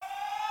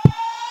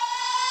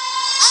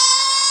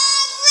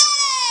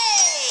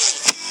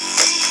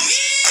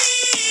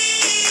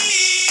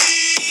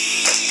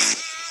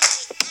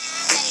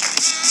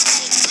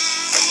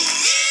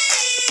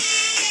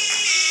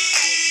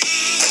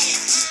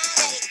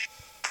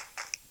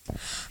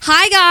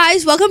Hi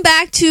guys, welcome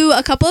back to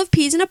A Couple of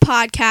Peas in a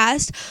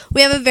Podcast. We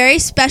have a very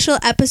special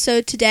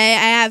episode today.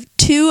 I have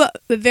two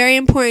very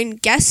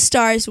important guest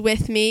stars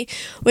with me,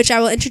 which I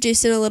will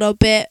introduce in a little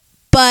bit.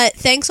 But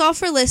thanks all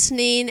for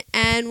listening,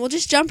 and we'll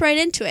just jump right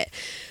into it.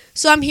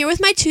 So I'm here with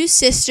my two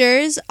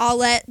sisters. I'll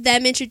let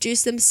them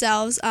introduce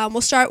themselves. We'll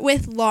start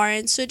with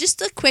Lauren. So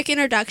just a quick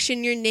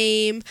introduction, your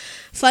name,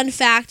 fun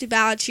fact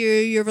about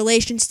your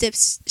relationship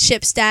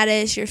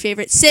status, your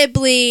favorite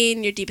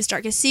sibling, your deepest,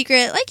 darkest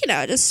secret,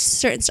 just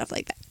certain stuff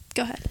like that.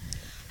 Go ahead.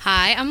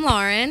 Hi, I'm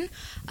Lauren,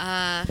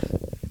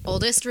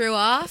 oldest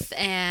Ruoff,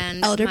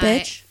 and Elder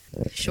bitch.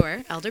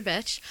 Sure, elder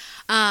bitch.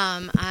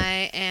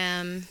 I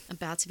am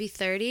about to be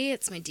 30.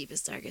 It's my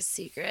deepest, darkest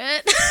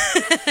secret.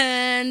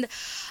 And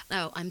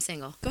I'm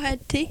single. Go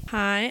ahead, T.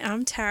 Hi,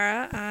 I'm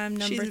Tara. I'm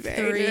number She's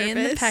very 3 in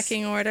the nervous.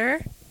 pecking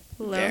order.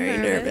 Very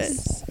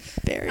nervous.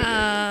 Very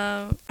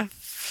nervous. A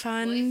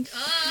fun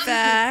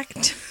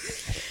fact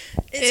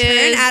It's her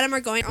and Adam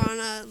are going on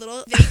a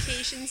little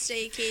vacation,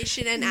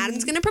 staycation, and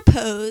Adam's going to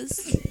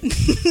propose.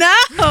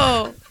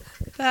 No,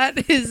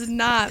 that is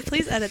not.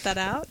 Please edit that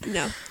out.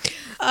 No.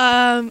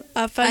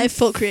 A fun. I have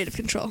full creative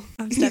control.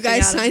 I'm You stepping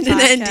guys out of signed the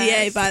an podcast.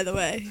 NDA, by the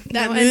way.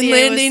 That No moon NDA was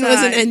landing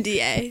was an signed.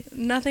 NDA.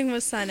 Nothing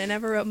was signed. I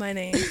never wrote my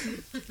name.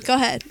 Go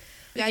ahead.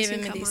 You're Guys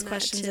giving can me come these on that,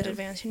 questions too. in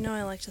advance. You know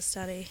I like to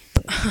study.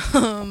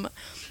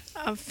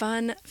 A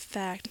fun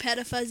fact. Pet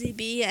a fuzzy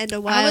bee and a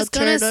wild I was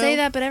gonna turtle. say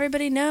that, but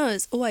everybody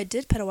knows. Oh, I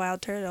did pet a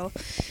wild turtle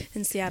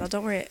in Seattle.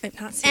 Don't worry,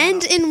 not Seattle.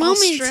 And in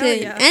Wilmington.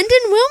 Australia. And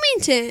in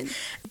Wilmington.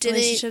 Didn't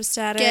Relationship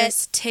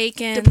status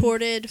taken.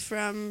 deported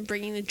from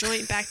bringing the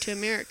joint back to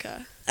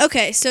America.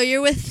 Okay, so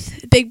you're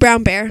with Big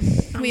Brown Bear.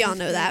 We all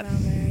know that.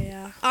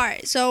 Yeah. All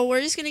right, so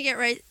we're just going to get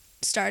right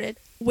started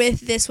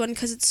with this one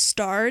because it's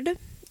starred.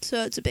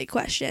 So it's a big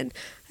question.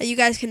 You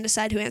guys can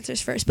decide who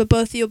answers first, but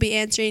both of you will be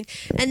answering,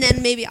 and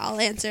then maybe I'll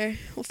answer.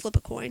 We'll flip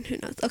a coin. Who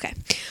knows? Okay.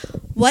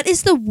 What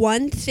is the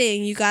one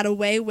thing you got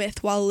away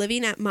with while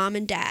living at mom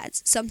and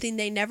dad's? Something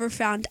they never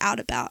found out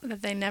about.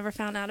 That they never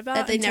found out about.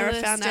 That they until never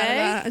this found day? out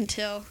about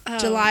until Oh,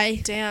 July.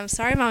 Damn.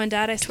 Sorry, mom and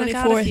dad. I snuck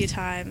out 24th. a few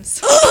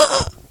times.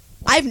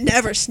 I've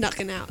never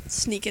sneaking out.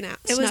 Sneak It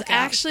was out.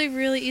 actually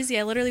really easy.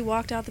 I literally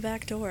walked out the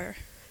back door.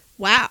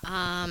 Wow.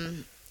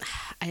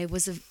 I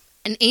was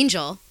an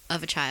angel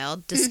of a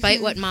child,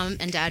 despite what mom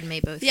and dad may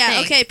both Yeah,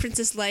 think. okay,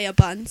 Princess Leia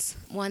buns.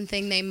 One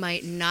thing they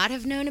might not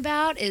have known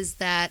about is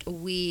that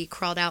we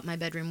crawled out my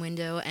bedroom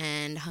window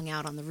and hung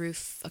out on the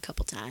roof a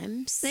couple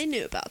times. They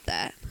knew about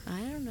that.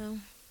 I don't know.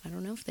 I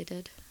don't know if they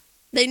did.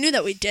 They knew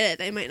that we did it.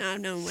 They might not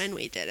have known when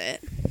we did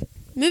it.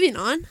 Moving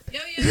on.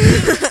 Your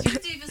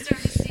deepest,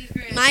 darkest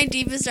secret. My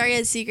deepest,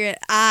 darkest secret.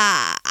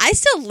 I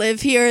still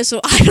live here, so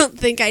I don't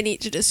think I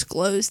need to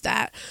disclose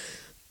that.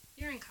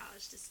 You're in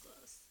college.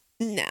 Disclose.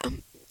 No.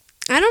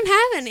 I don't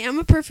have any. I'm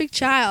a perfect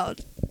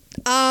child.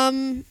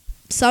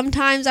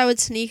 Sometimes I would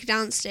sneak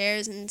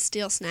downstairs and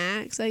steal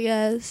snacks, I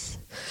guess.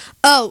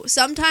 Oh,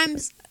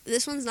 sometimes,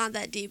 this one's not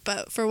that deep,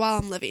 but for while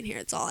I'm living here,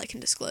 it's all I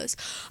can disclose.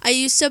 I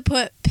used to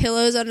put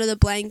pillows under the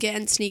blanket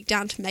and sneak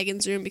down to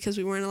Megan's room because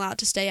we weren't allowed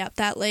to stay up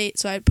that late,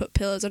 so I'd put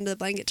pillows under the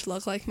blanket to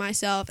look like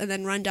myself and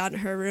then run down to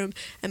her room,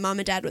 and mom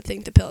and dad would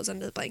think the pillows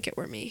under the blanket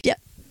were me.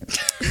 Yep.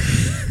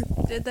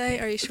 Did they?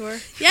 Are you sure?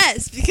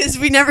 Yes, because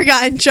we never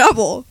got in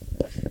trouble.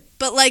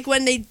 But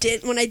when I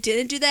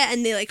didn't do that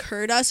and they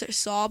heard us or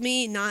saw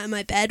me not in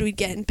my bed, we'd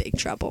get in big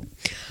trouble.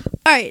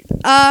 All right.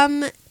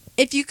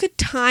 If you could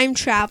time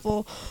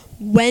travel,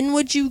 when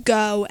would you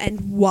go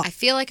and what? I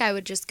feel like I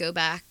would just go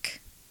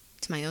back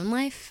to my own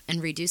life and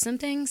redo some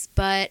things,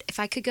 but if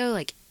I could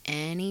go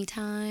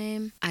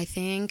anytime, I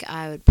think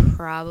I would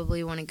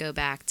probably want to go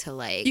back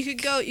to You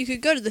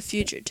could go to the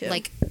future too.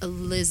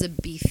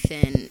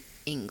 Elizabethan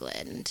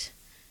England.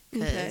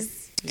 Okay.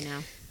 Because,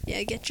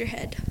 Yeah, get your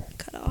head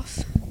cut off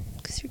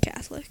because you're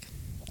Catholic.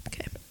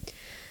 Okay.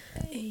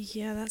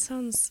 Yeah, that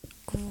sounds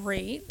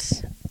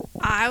great.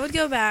 I would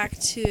go back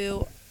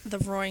to the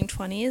Roaring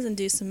 20s and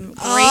do some great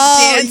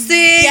dancing,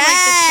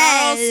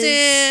 yes!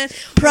 like the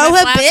Charleston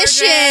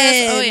Prohibition.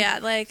 Oh yeah,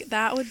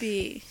 that would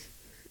be.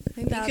 I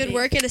think You that could would be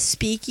work at a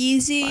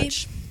speakeasy.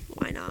 clutch.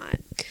 Why not?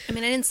 I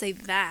mean, I didn't say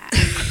that.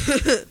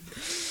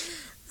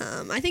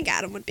 I think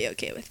Adam would be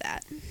okay with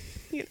that.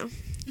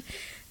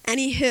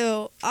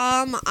 Anywho,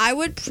 I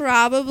would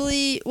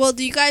probably. Well,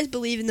 do you guys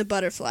believe in the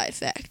butterfly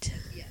effect?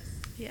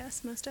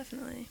 Yes, most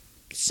definitely.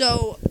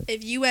 So,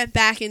 if you went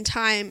back in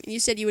time, you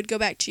said you would go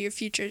back to your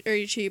future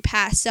or to your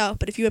past self.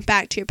 But if you went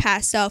back to your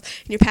past self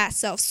and your past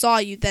self saw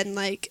you, then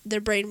their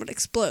brain would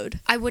explode.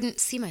 I wouldn't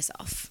see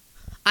myself.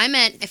 I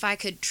meant if I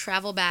could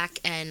travel back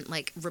and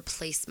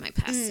replace my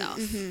past self.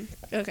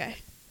 Mm-hmm. Okay.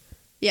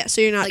 Yeah,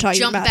 so you're not talking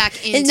jump about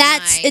back into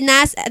in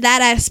that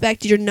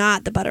aspect. You're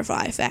not the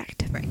butterfly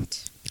effect.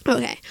 Right.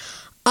 Okay.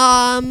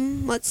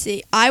 Let's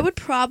see. I would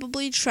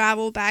probably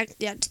travel back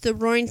to the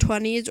Roaring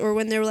 20s or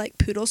when they were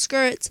poodle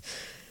skirts,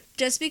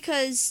 just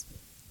because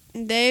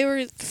they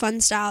were fun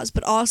styles,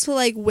 but also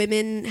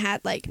women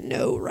had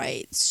no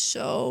rights.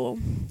 So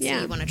yeah.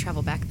 So you want to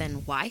travel back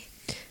then? Why?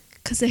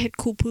 Because they had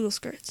cool poodle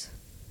skirts.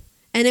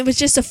 And it was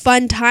just a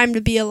fun time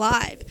to be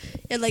alive.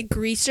 It had like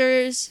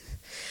greasers.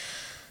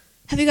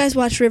 Have you guys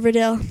watched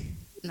Riverdale?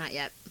 Not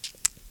yet.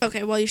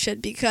 Okay, well you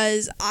should,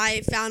 because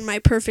I found my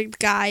perfect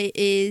guy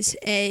is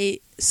a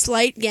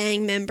slight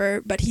gang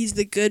member, but he's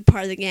the good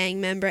part of the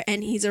gang member,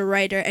 and he's a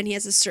writer, and he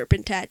has a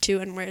serpent tattoo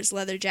and wears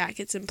leather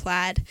jackets and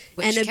plaid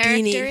Which and a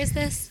character beanie. is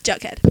this?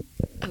 Jughead.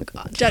 Oh,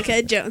 God.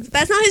 Jughead Jones.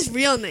 That's not his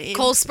real name.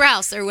 Cole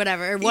Sprouse or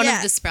whatever. Or one Yeah.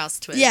 of the Sprouse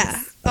twins.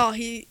 Yeah. Oh,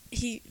 he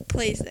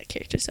plays that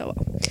character so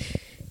well.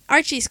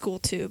 Archie's cool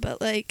too,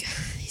 but like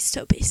he's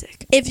so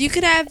basic. If you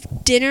could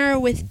have dinner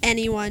with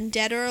anyone,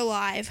 dead or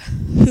alive,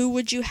 who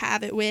would you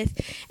have it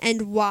with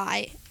and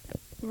why?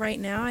 Right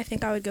now, I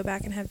think I would go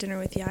back and have dinner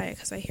with Yaya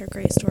because I hear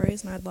great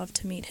stories and I'd love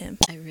to meet him.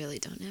 I really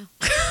don't know.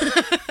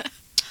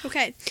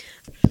 Okay.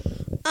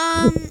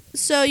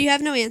 So you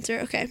have no answer.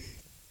 Okay.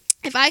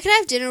 If I could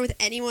have dinner with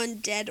anyone,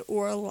 dead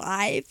or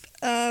alive,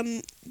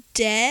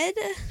 dead,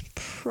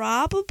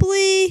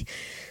 probably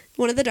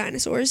one of the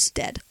dinosaurs.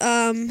 Dead.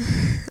 I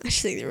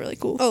just think they're really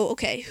cool. Oh,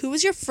 okay. Who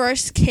was your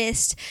first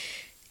kiss,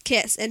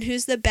 and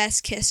who's the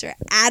best kisser?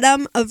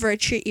 Adam,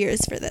 avert your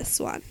ears for this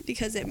one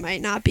because it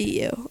might not be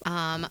you.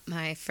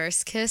 My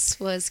first kiss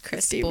was Chris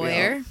Let's be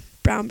Boyer. real.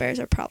 Brown bears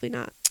are probably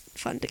not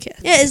fun to kiss.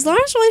 Yeah, is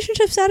Lauren's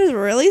relationship status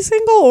really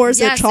single, or is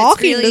it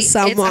talking to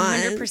someone?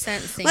 It's 100%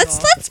 single. Let's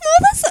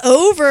mull this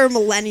over,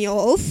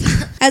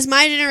 millennials. As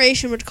my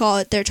generation would call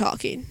it, they're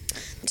talking.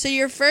 So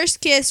your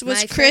first kiss was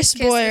My Chris first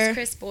kiss Boyer. was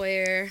Chris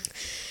Boyer.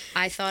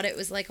 I thought it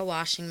was like a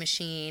washing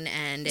machine,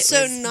 and it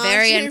So was not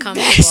very your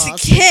uncomfortable. best So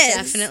kiss.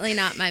 definitely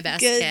not my best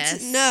Good.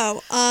 kiss.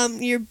 No.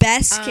 Your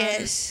best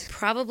kiss.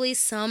 Probably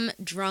some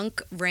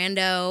drunk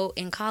rando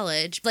in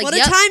college. Like, What a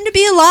time to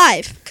be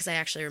alive. Because I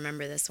actually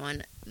remember this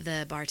one.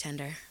 The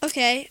bartender.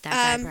 Okay.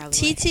 That guy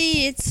probably. TT,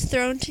 it's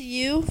thrown to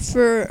you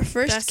for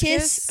first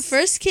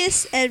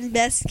kiss, and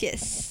best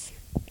kiss.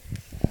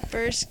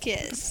 First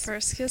kiss.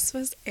 First kiss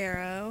was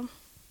Arrow.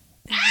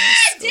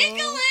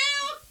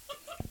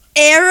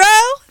 Arrow?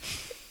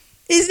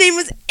 His name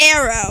was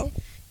Arrow.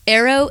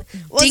 Arrow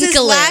Was his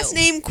Dinkaloo. last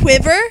name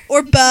Quiver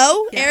or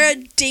Bo? Yeah.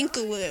 Arrow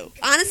Dinkaloo.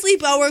 Honestly,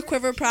 Bo or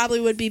Quiver probably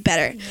would be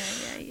better.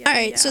 Yeah, All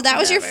right, so that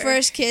was your whatever.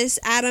 first kiss.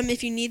 Adam,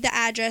 if you need the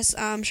address,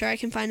 I'm sure I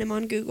can find him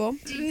on Google.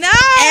 No!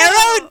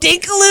 Arrow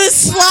Dinkaloo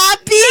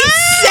sloppy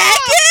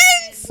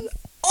seconds?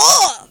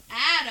 Oh!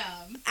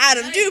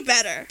 Adam, do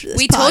better. for this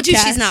We told you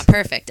she's podcast. not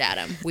perfect,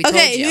 Adam. We told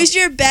Okay, you. who's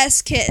your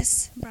best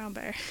kiss? Brown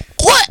bear.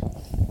 What?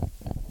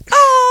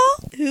 Oh!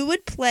 Who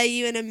would play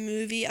you in a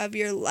movie of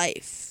your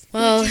life?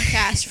 Well, Who would you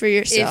cast for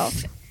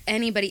yourself? if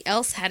anybody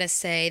else had a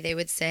say, they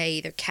would say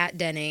either Kat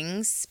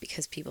Dennings,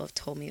 because people have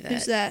told me that.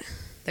 Who's that?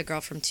 The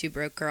girl from Two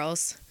Broke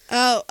Girls.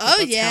 Oh,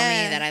 People yeah.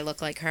 tell me that I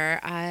look like her.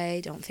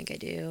 I don't think I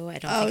do. I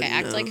don't think I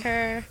act no. like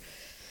her.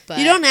 But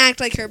You don't act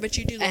like her, but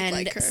you do look and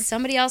like her.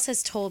 somebody else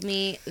has told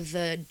me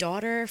the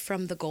daughter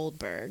from the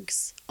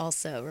Goldbergs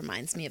also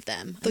reminds me of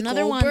them. The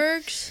Another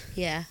Goldbergs? one.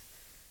 Yeah.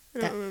 I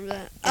That- don't remember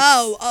that.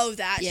 Oh,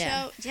 that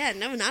yeah. show? Yeah,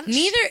 no, not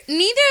Neither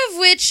of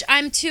which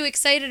I'm too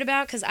excited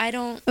about because I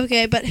don't.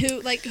 Okay, but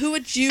who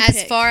would you As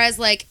pick? far as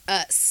like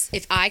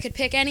if I could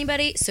pick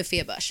anybody,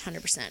 Sophia Bush,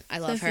 100%. I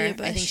love Sophia her.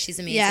 Bush. I think she's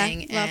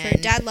amazing. Yeah, love her.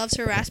 and Dad loves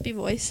her raspy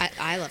voice.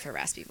 I love her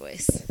raspy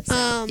voice.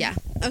 So, yeah.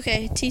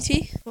 Okay,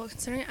 TT? Well,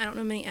 considering I don't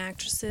know many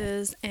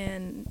actresses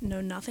and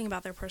know nothing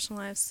about their personal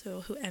lives,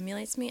 so who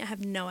emulates me, I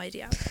have no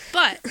idea.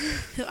 But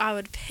who I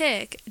would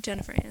pick,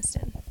 Jennifer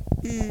Aniston.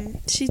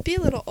 She'd be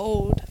a little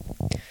old.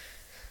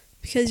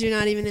 Because you're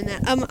not even in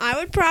that. I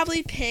would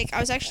probably pick, I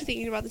was actually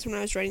thinking about this when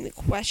I was writing the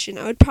question.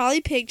 I would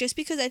probably pick, just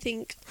because I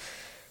think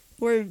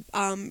we're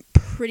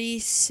pretty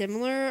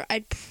similar,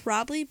 I'd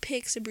probably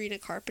pick Sabrina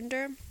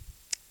Carpenter.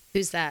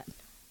 Who's that?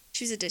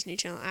 She's a Disney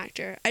Channel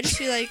actor. I just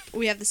feel like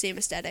we have the same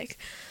aesthetic.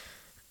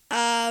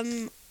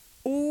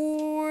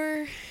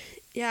 Or,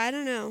 yeah, I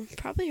don't know.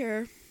 Probably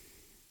her.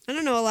 I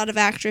don't know a lot of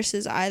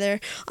actresses either.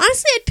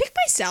 Honestly, I'd pick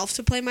myself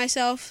to play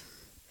myself.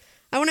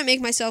 I wouldn't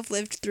make myself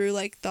live through,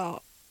 like, the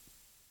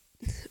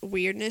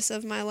weirdness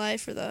of my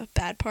life or the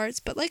bad parts,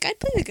 but, like, I'd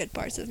play the good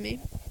parts of me.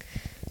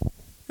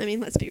 I mean,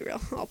 let's be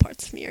real. All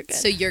parts of me are good.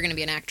 So you're going to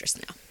be an actress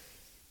now.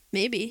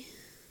 Maybe.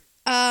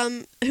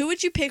 Who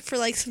would you pick for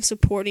like some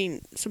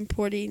supporting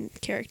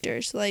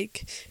characters?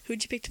 Like, who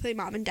would you pick to play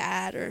Mom and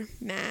Dad or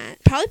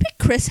Matt? Probably pick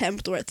Chris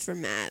Hemsworth for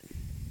Matt.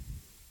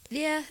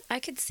 Yeah, I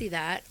could see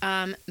that.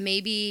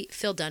 Maybe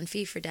Phil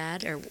Dunphy for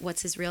Dad, or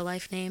what's his real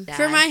life name? Dad.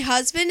 For my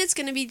husband, it's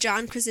gonna be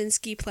John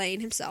Krasinski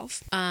playing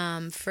himself.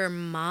 For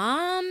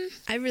Mom,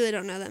 I really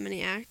don't know that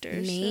many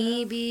actors. so-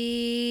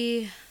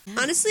 maybe.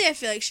 Honestly, I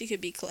feel like she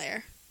could be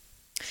Claire.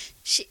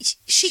 She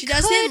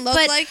doesn't could, look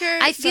but like her.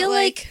 I but, feel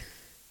like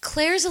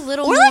Claire's a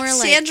little or more like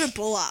Sandra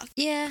Bullock.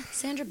 Yeah,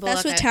 Sandra Bullock.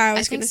 That's what Tara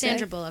was I think gonna say.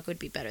 Sandra Bullock would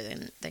be better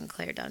than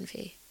Claire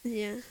Dunphy.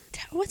 Yeah.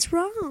 What's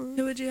wrong?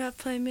 Who would you have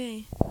play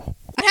me?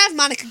 I'd have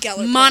Monica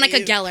Geller. Monica play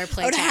you. Geller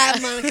play I would Tara.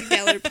 have Monica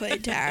Geller play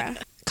Tara.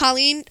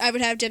 Colleen, I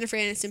would have Jennifer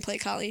Aniston play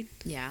Colleen.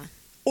 Yeah,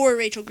 Or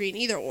Rachel Green,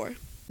 either or.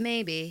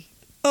 maybe.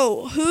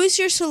 Oh, who's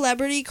your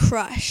celebrity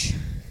crush?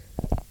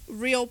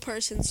 real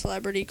person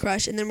celebrity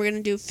crush, and then we're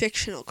going to do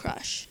fictional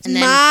crush. And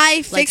then,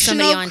 my like,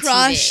 somebody fictional on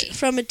crush TV.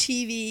 from a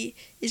TV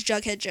is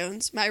Jughead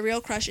Jones. My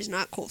real crush is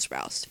not Cole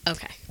Sprouse.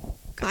 Okay.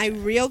 My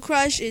real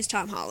crush is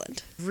Tom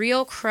Holland.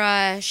 Real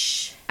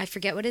crush. I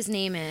forget what his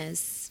name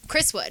is.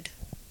 Chris Wood.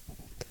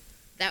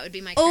 That would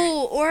be my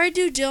Or I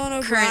do Dylan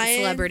O'Brien. current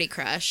celebrity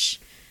crush.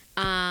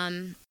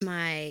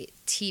 My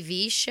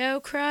TV show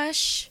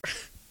crush.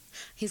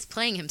 He's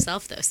playing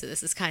himself though, so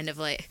this is kind of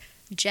like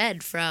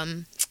Jed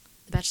from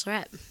The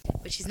Bachelorette,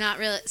 but she's not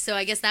really. So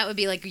I guess that would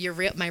be like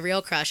my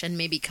real crush, and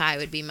maybe Kai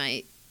would be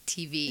my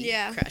TV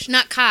crush.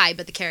 Not Kai,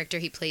 but the character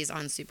he plays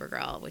on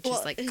Supergirl, which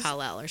is like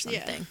Kal-El or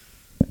something.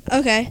 Yeah.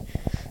 Okay.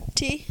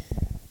 T.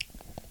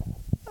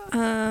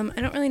 I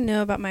don't really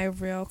know about my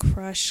real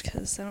crush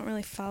because I don't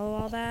really follow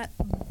all that.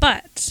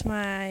 But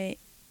my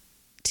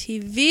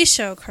TV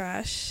show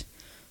crush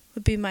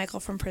would be Michael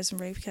from Prison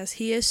Break because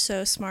he is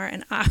so smart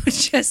and I would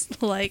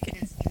just like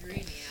it.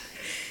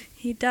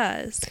 He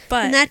does.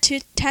 But And that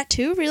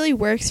tattoo really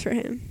works for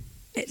him.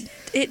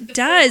 It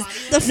does.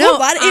 The full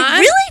body, it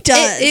really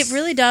does. It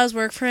really does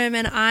work for him,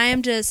 and I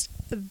am just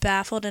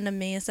baffled and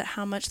amazed at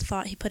how much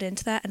thought he put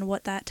into that and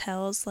what that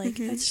tells. Like,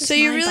 it's just so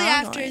you're really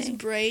after mind-boggling. his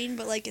brain,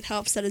 but like it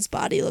helps that his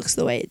body looks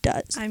the way it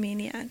does. I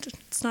mean, yeah,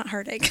 it's not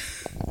hurting.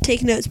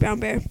 Take notes, Brown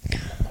Bear.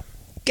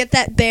 Get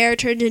that bear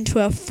turned into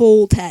a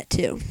full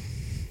tattoo.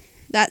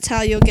 That's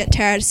how you'll get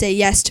Tara to say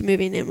yes to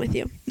moving in with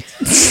you.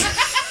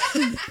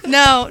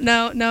 No.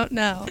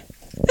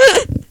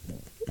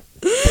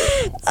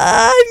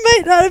 I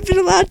might not have been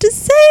allowed to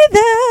say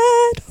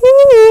that.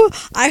 Ooh.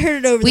 I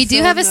heard it over the We do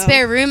phone, have a though.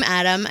 spare room,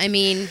 Adam. I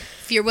mean,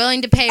 if you're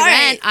willing to pay All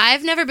rent, right.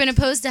 I've never been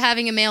opposed to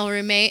having a male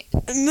roommate.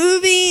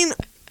 Moving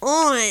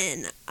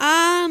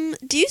on.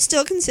 Do you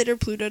still consider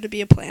Pluto to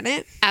be a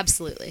planet?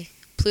 Absolutely.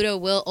 Pluto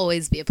will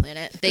always be a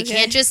planet. They Okay.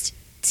 can't just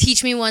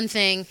teach me one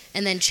thing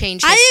and then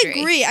change history. I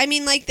agree. I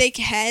mean, like, they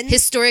can.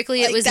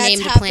 Historically, it Like, was that's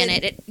named a happened-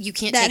 planet. You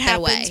can't that take that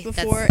away. happens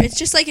before. It's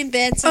just like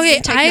advances Okay,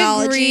 in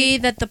technology. I agree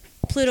that the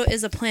Pluto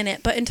is a planet,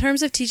 but in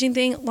terms of teaching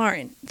things,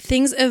 Lauren,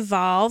 things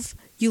evolve.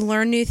 You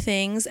learn new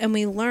things, and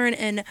we learn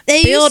and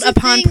They build used to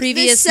upon think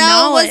previous the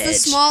cell knowledge.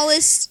 was the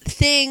smallest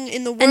thing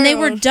in the world. And they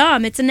were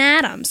dumb. It's an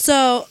atom.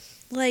 So,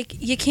 like,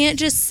 you can't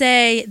just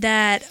say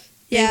that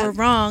they Yeah. were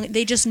wrong.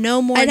 They just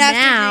know more I'd have to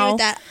agree now with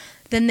that.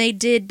 than they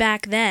did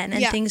back then,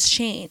 and Yeah. things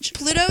change.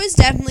 Pluto is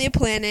definitely a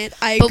planet.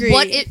 I But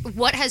agree.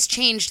 what has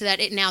changed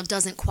that it now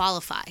doesn't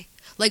qualify?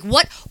 Like,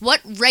 what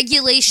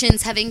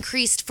regulations have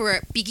increased for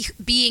it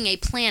being a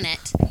planet?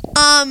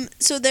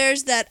 So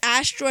there's that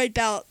asteroid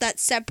belt that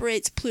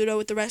separates Pluto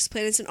with the rest of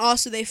planets, and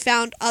also they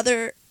found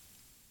other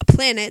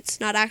planets,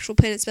 not actual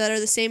planets, that are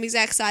the same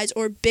exact size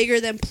or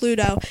bigger than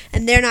Pluto,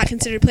 and they're not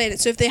considered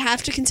planets. So if they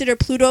have to consider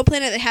Pluto a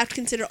planet, they have to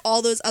consider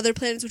all those other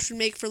planets, which would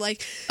make for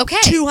like Okay.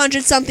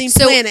 200-something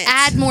So planets.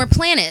 add more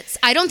planets.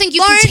 I don't think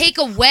you Lauren, can take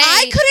away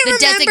I couldn't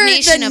the remember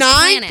designation the of 9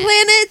 planet.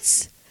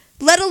 planets,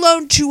 let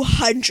alone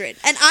 200.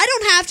 And I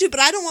don't have to, but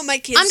I don't want my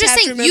kids I'm to just have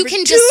saying, to remember you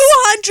can just-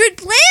 200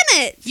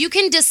 planets. You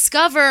can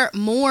discover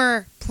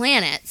more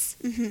planets,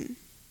 Mm-hmm.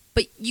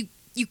 but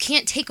you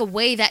can't take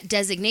away that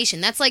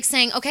designation. That's like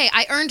saying, okay,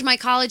 I earned my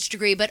college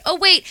degree, but oh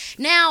wait,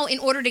 now in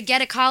order to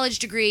get a college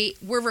degree,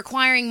 we're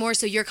requiring more,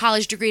 so your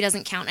college degree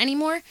doesn't count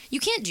anymore. You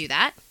can't do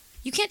that.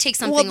 You can't take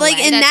something like,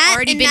 away in that's that-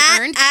 already in been that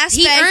earned. aspect-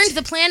 He earned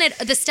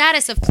the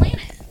status of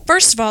planet.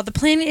 First of all, the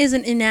planet is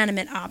an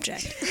inanimate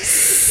object.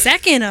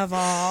 Second of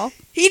all,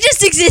 He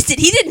just existed.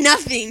 He did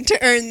nothing to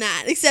earn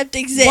that except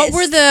exist. what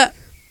were the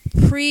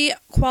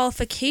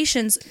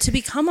pre-qualifications to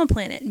become a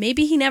planet?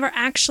 Maybe he never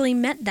actually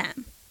met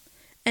them.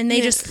 And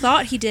they just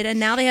thought he did, and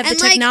now they have the And,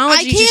 like,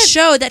 technology I to can't-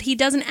 show that he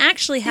doesn't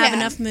actually have Yeah.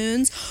 enough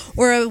moons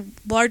or a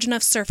large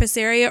enough surface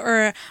area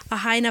or a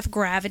high enough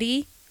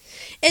gravity.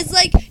 It's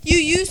like you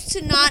used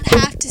to not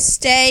have to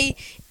stay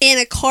in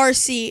a car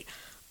seat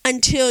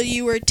until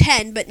you were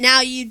 10, but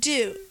now you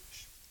do.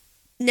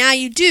 Now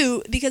you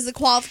do because the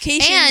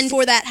qualifications And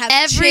for that have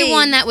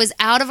everyone changed. that was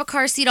out of a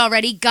car seat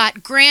already got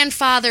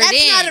grandfathered That's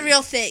in. not a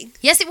real thing.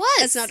 Yes, it was.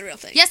 That's not a real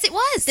thing. Yes, it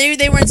was. They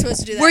weren't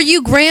supposed to do that. Were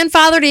you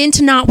grandfathered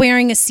into not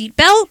wearing a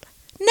seatbelt?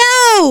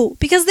 No,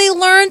 because they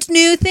learned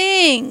new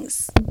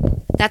things.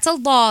 That's a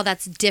law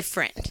that's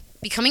different.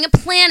 Becoming a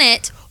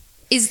planet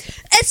is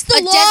It's the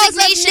a laws of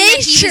designation that he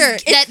was- nature.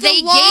 that It's they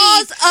the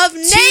laws gave of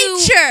to-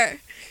 nature.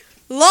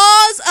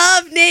 Laws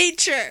of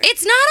nature.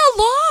 it's not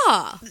a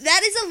law.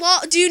 That is a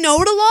law. Do you know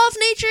what a law of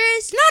nature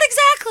is? Not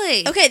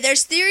exactly. Okay,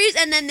 there's theories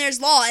and then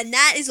there's law, and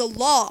that is a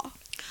law.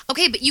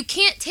 Okay, but you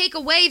can't take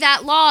away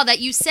that law that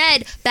you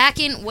said back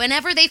in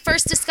whenever they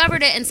first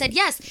discovered it and said,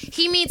 yes,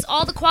 he meets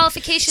all the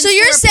qualifications So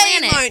you're for a saying,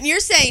 planet. Lauren, you're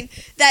saying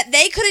that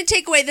they couldn't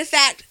take away the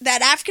fact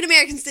that African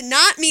Americans did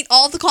not meet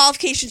all the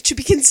qualifications to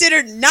be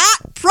considered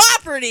not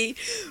property,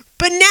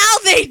 but now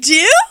they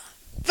do?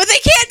 But they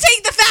can't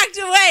take the fact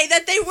away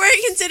that they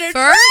weren't considered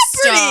First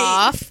property.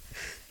 off,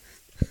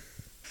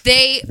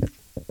 they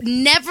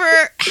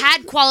never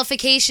had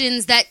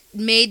qualifications that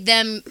made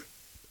them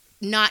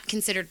not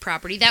considered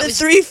property. That The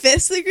was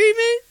 3/5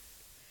 agreement?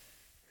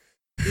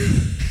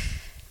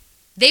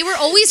 They were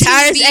always human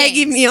Tara's beings.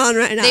 egging me on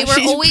right now. They were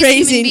She's always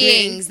praising human me.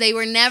 beings. They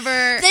were never...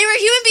 They were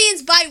human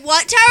beings by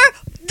what, Tara?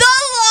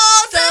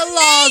 The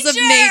laws of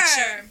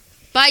nature.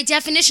 By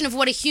definition of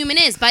what a human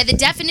is. By the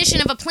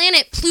definition of a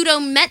planet, Pluto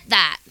met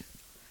that.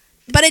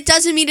 But it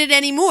doesn't mean it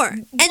anymore.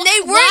 And they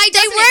weren't What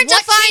defined.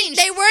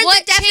 changed? They weren't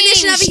What the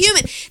definition of a changed?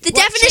 human. The What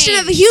definition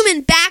of a changed?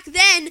 human back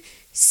then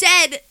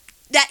said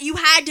that you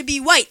had to be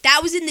white. That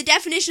was in the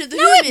definition of the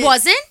No, human. it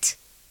wasn't.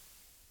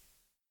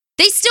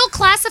 They still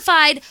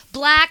classified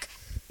black,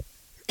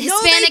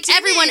 Hispanic, didn't.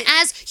 everyone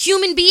as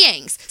human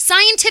beings.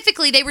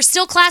 Scientifically, they were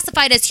still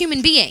classified as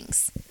human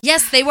beings.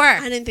 Yes, they were.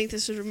 I didn't think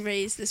this would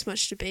raise this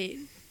much debate.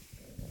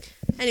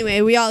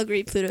 Anyway, we all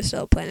agree Pluto's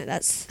still a planet.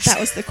 That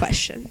was the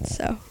question.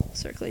 So,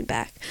 circling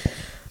back.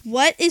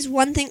 What is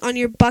one thing on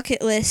your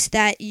bucket list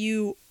that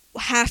you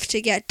have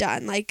to get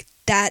done? Like,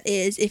 that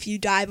is, if you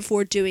die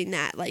before doing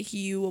that, like,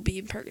 you will be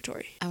in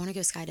purgatory. I want to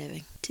go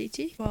skydiving.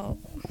 TT? Well,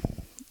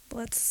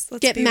 let's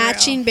Get be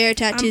matching real. bear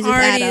tattoos I'm with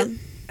already Adam.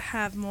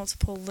 have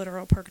multiple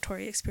literal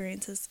purgatory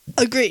experiences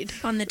Agreed.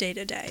 on the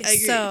day-to-day. Agreed.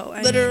 So,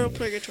 Literal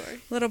purgatory.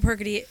 little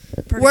purgatory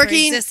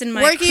Working exists in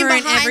my working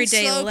current behind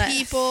everyday slow life.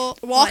 people,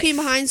 walking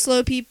life. behind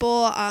slow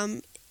people.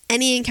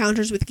 Any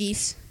encounters with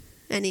geese?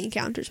 Any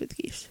encounters with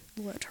geese?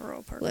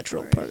 Literal purgatory.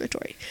 Literal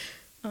purgatory.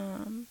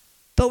 Um,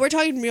 But we're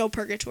talking real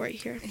purgatory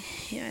here.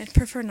 yeah, I'd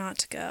prefer not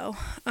to go.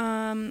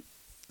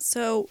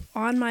 So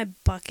on my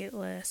bucket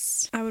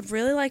list, I would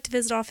really like to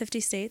visit all 50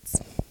 states.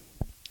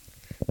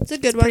 It's a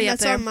good It's one. pretty up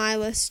That's there. on my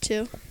list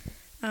too.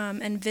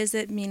 And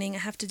visit meaning I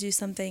have to do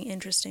something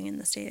interesting in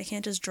the state. I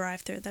can't just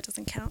drive through. That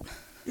doesn't count.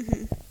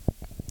 Mm-hmm.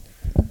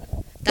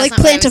 That's Like not what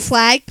I plant a was-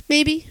 flag,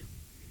 maybe.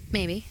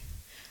 Maybe.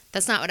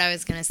 That's not what I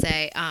was going to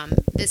say.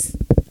 This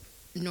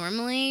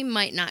normally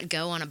might not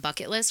go on a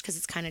bucket list because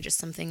it's kind of just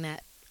something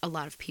that a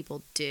lot of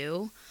people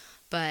do.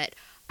 But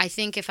I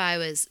think if I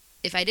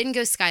didn't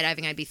go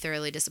skydiving, I'd be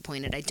thoroughly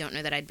disappointed. I don't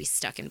know that I'd be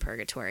stuck in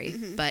purgatory.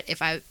 Mm-hmm. But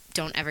if I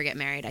don't ever get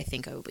married, I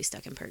think I will be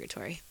stuck in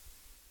purgatory.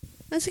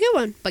 That's a good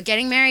one. But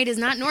getting married is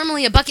not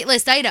normally a bucket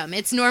list item.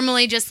 It's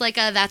normally just like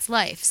that's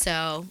life.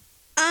 So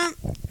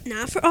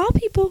Not for all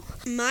people.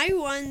 My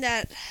one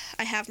that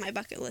I have my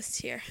bucket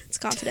list here. It's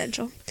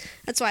confidential.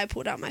 That's why I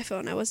pulled out my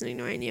phone. I wasn't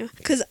ignoring you.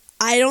 Because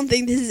I don't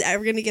think this is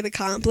ever going to get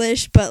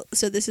accomplished. But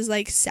so this is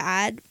like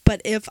sad.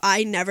 But if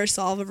I never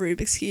solve a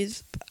Rubik's Cube,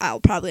 I'll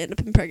probably end up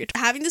in purgatory.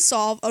 Having to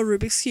solve a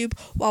Rubik's Cube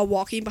while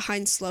walking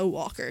behind slow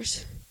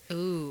walkers.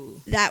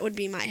 ooh. That would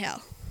be my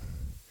hell.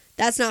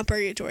 That's not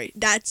purgatory.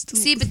 That's...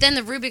 See, but then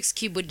the Rubik's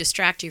Cube would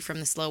distract you from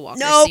the slow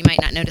walkers, so Nope. you might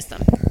not notice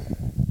them.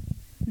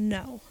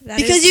 No. That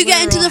Because is you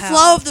get into the literal flow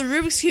hell. of the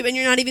Rubik's Cube and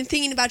you're not even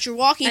thinking about your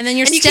walking. And then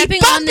you're you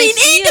stepping keep on the bumping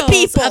into heels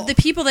people. of the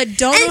people that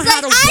don't And know it's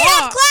how like, to I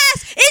have walk.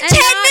 class in And 10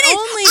 not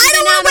minutes. only I do don't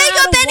they want not to wake know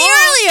how up to any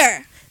walk,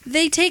 earlier.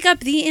 They take up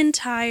the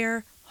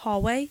entire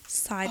hallway,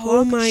 sidewalk,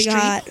 Oh my street,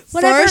 god.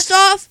 whatever. First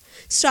off,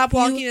 stop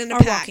walking you in a are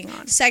pack. walking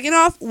on. Second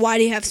off, why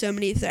do you have so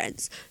many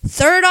friends?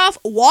 Third off,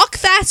 walk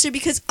faster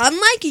because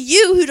unlike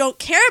you who don't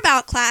care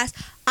about class,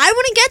 I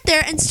want to get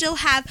there and still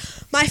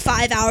have my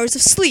 5 hours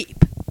of sleep.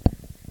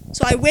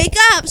 So I wake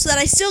up so that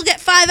I still get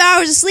 5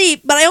 hours of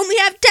sleep, but I only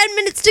have 10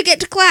 minutes to get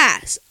to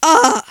class.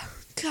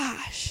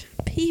 Gosh,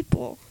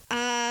 people.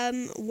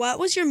 What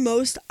was your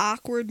most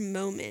awkward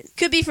moment?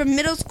 Could be from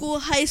middle school,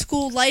 high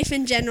school, life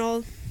in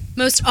general.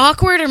 Most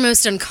awkward or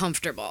most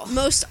uncomfortable?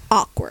 Most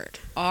awkward.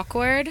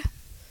 Awkward?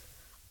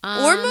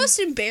 Or most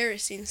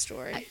embarrassing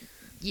story.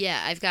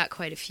 Yeah, I've got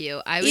quite a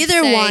few. I would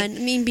Either say, one. I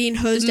mean, being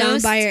hosed down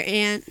most- by your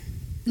aunt.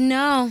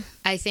 No,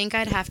 I think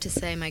I'd have to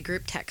say my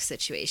group text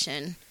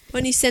situation.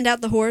 When you send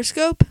out the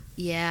horoscope.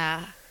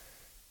 Yeah,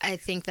 I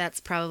think that's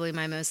probably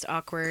my most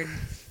awkward.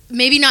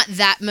 Maybe not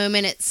that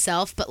moment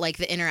itself, but like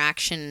the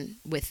interaction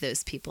with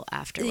those people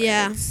afterwards.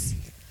 Yeah.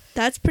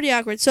 That's pretty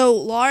awkward. So,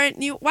 Lauren,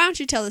 why don't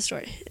you tell the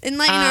story?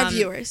 Enlighten our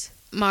viewers.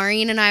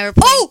 Maureen and I were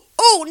playing.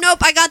 Oh, nope.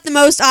 I got the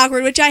most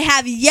awkward, which I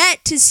have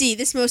yet to see.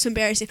 This most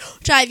embarrassing,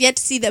 which I have yet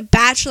to see the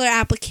Bachelor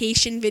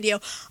application video.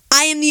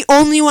 I am the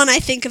only one, I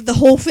think, of the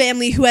whole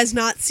family who has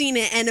not seen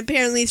it, and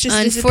apparently it's just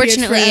disappeared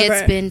Unfortunately, forever.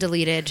 it's been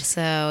deleted,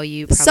 so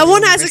you probably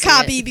Someone will has never a see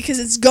copy it. because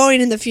it's going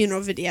in the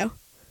funeral video.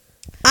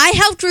 I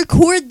helped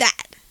record that.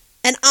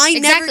 And I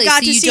never Exactly, got so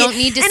to you see don't it.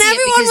 need to and see it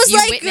everyone because was you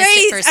like, witnessed it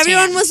Grace. firsthand.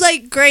 Everyone was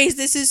like, Grace,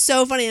 this is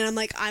so funny. And I'm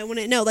like, I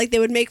wouldn't know. Like, they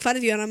would make fun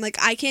of you. And I'm like,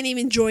 I can't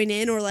even join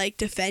in or, like,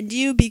 defend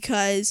you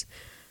because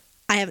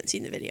I haven't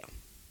seen the video.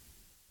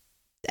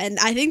 And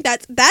I think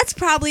that's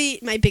probably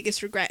my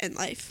biggest regret in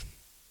life.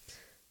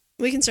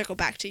 We can circle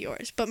back to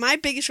yours. But my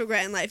biggest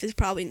regret in life is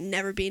probably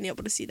never being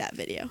able to see that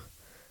video.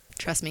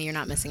 Trust me, you're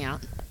not missing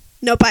out.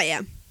 Nope, I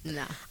am.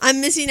 No.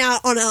 I'm missing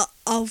out on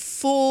a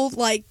full,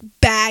 like,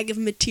 bag of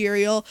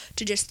material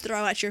to just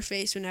throw at your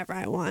face whenever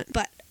I want.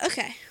 But,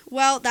 okay.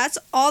 Well, that's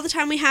all the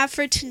time we have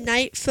for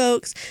tonight,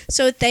 folks.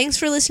 So, thanks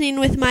for listening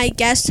with my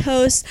guest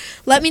host.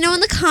 Let me know in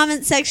the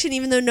comment section,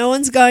 even though no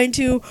one's going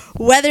to,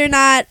 whether or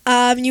not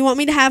you want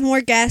me to have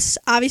more guests.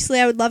 Obviously,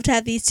 I would love to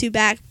have these two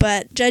back,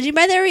 but judging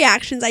by their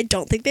reactions, I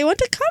don't think they want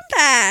to come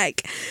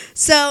back.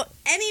 So,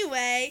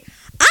 anyway,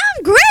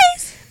 I'm Grace!